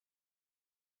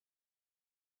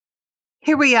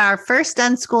Here we are, first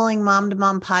Unschooling Mom to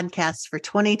Mom podcast for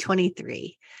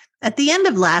 2023. At the end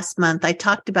of last month, I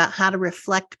talked about how to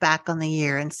reflect back on the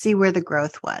year and see where the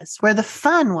growth was, where the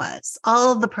fun was,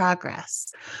 all of the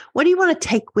progress. What do you want to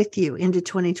take with you into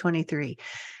 2023?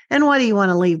 And what do you want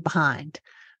to leave behind?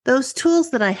 Those tools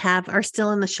that I have are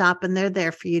still in the shop and they're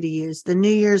there for you to use. The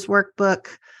New Year's workbook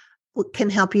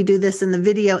can help you do this, and the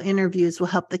video interviews will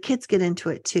help the kids get into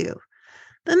it too.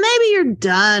 But maybe you're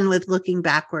done with looking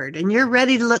backward and you're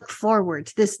ready to look forward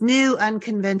to this new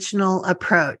unconventional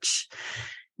approach.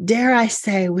 Dare I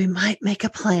say, we might make a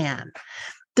plan.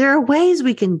 There are ways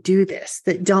we can do this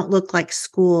that don't look like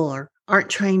school or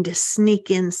aren't trying to sneak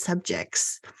in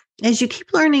subjects. As you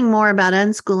keep learning more about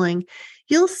unschooling,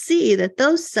 you'll see that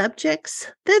those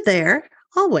subjects, they're there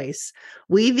always,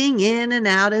 weaving in and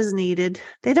out as needed.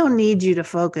 They don't need you to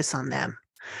focus on them.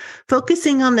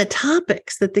 Focusing on the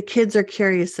topics that the kids are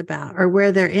curious about or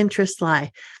where their interests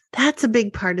lie, that's a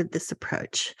big part of this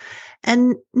approach.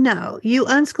 And no, you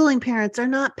unschooling parents are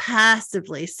not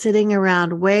passively sitting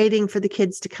around waiting for the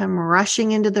kids to come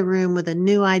rushing into the room with a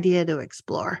new idea to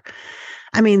explore.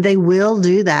 I mean, they will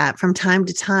do that from time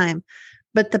to time,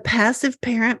 but the passive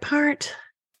parent part,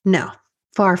 no,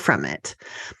 far from it.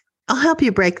 I'll help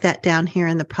you break that down here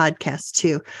in the podcast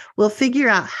too. We'll figure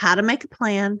out how to make a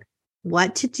plan,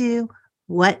 what to do,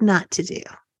 what not to do.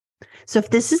 So if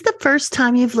this is the first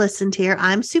time you've listened here,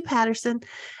 I'm Sue Patterson,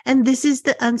 and this is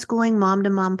the Unschooling Mom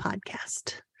to Mom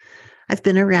podcast. I've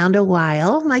been around a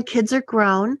while. My kids are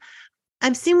grown.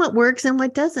 I've seen what works and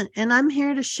what doesn't, and I'm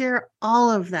here to share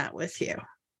all of that with you.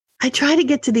 I try to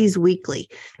get to these weekly,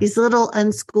 these little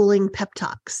unschooling pep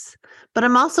talks, but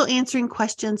I'm also answering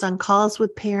questions on calls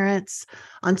with parents,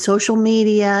 on social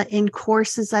media, in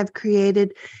courses I've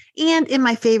created, and in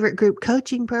my favorite group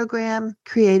coaching program,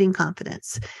 Creating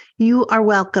Confidence. You are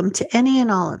welcome to any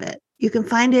and all of it. You can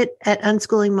find it at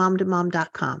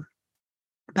unschoolingmomtomom.com.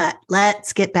 But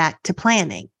let's get back to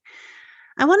planning.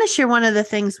 I want to share one of the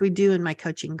things we do in my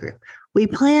coaching group. We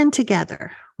plan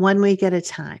together 1 week at a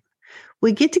time.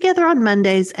 We get together on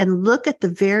Mondays and look at the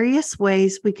various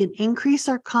ways we can increase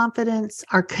our confidence,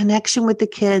 our connection with the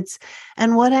kids,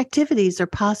 and what activities are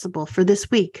possible for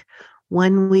this week,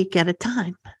 1 week at a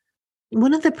time.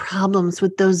 One of the problems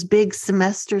with those big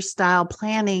semester style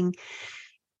planning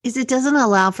is it doesn't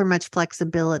allow for much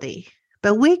flexibility.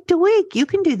 But week to week, you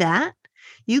can do that.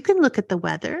 You can look at the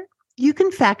weather. You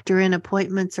can factor in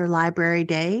appointments or library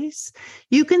days.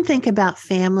 You can think about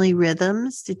family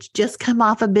rhythms. Did you just come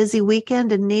off a busy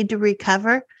weekend and need to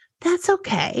recover? That's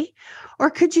okay.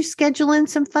 Or could you schedule in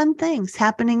some fun things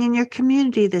happening in your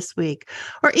community this week?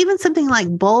 Or even something like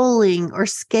bowling or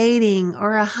skating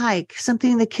or a hike,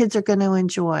 something the kids are going to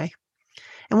enjoy.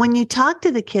 And when you talk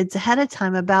to the kids ahead of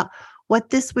time about what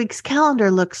this week's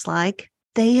calendar looks like,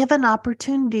 they have an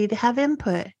opportunity to have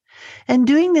input. And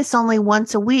doing this only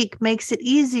once a week makes it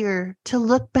easier to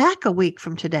look back a week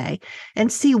from today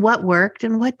and see what worked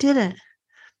and what didn't.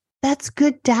 That's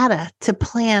good data to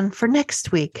plan for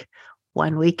next week,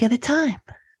 1 week at a time.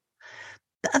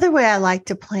 The other way I like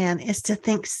to plan is to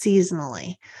think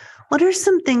seasonally. What are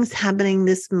some things happening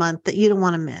this month that you don't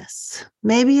want to miss?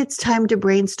 Maybe it's time to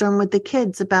brainstorm with the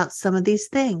kids about some of these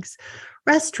things.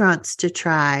 Restaurants to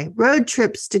try, road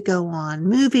trips to go on,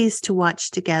 movies to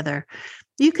watch together.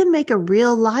 You can make a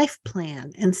real life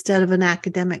plan instead of an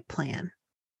academic plan.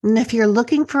 And if you're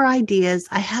looking for ideas,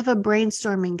 I have a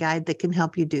brainstorming guide that can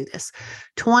help you do this.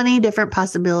 20 different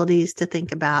possibilities to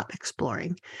think about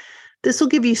exploring. This will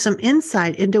give you some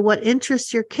insight into what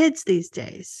interests your kids these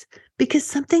days, because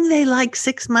something they liked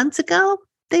 6 months ago,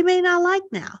 they may not like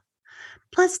now.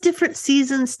 Plus, different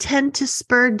seasons tend to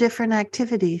spur different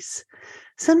activities.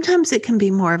 Sometimes it can be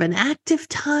more of an active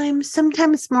time,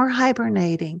 sometimes more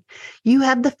hibernating. You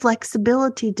have the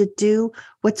flexibility to do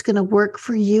what's going to work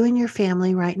for you and your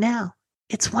family right now.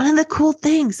 It's one of the cool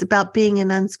things about being an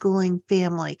unschooling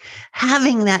family,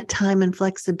 having that time and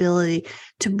flexibility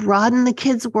to broaden the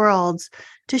kids' worlds,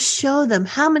 to show them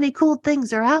how many cool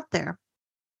things are out there.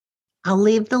 I'll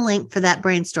leave the link for that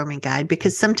brainstorming guide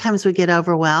because sometimes we get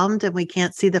overwhelmed and we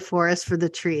can't see the forest for the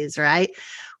trees, right?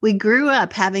 We grew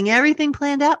up having everything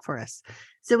planned out for us.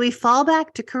 So we fall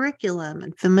back to curriculum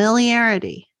and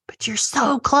familiarity. But you're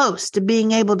so close to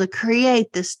being able to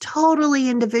create this totally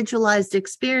individualized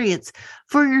experience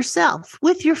for yourself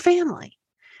with your family.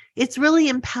 It's really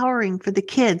empowering for the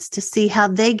kids to see how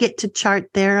they get to chart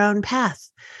their own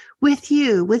path with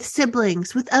you, with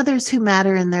siblings, with others who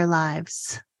matter in their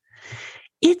lives.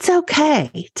 It's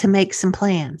okay to make some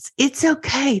plans. It's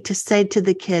okay to say to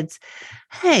the kids,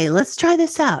 hey, let's try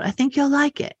this out. I think you'll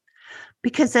like it.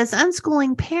 Because as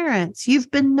unschooling parents, you've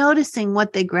been noticing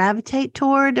what they gravitate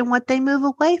toward and what they move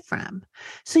away from.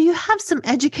 So you have some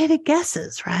educated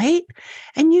guesses, right?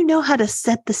 And you know how to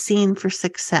set the scene for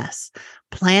success,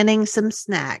 planning some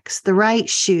snacks, the right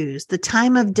shoes, the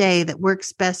time of day that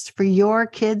works best for your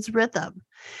kids' rhythm.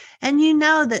 And you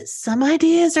know that some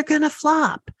ideas are going to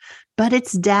flop, but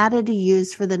it's data to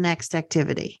use for the next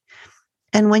activity.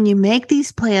 And when you make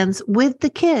these plans with the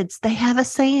kids, they have a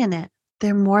say in it.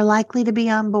 They're more likely to be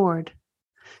on board.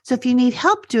 So if you need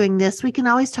help doing this, we can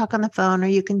always talk on the phone, or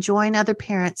you can join other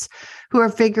parents who are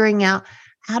figuring out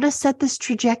how to set this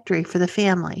trajectory for the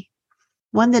family.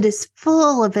 One that is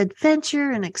full of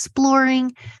adventure and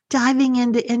exploring, diving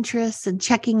into interests and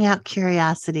checking out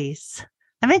curiosities.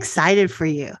 I'm excited for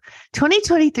you.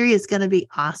 2023 is going to be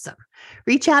awesome.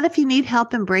 Reach out if you need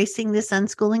help embracing this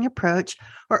unschooling approach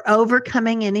or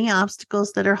overcoming any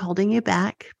obstacles that are holding you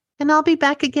back. And I'll be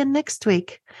back again next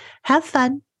week. Have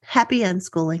fun. Happy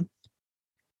unschooling.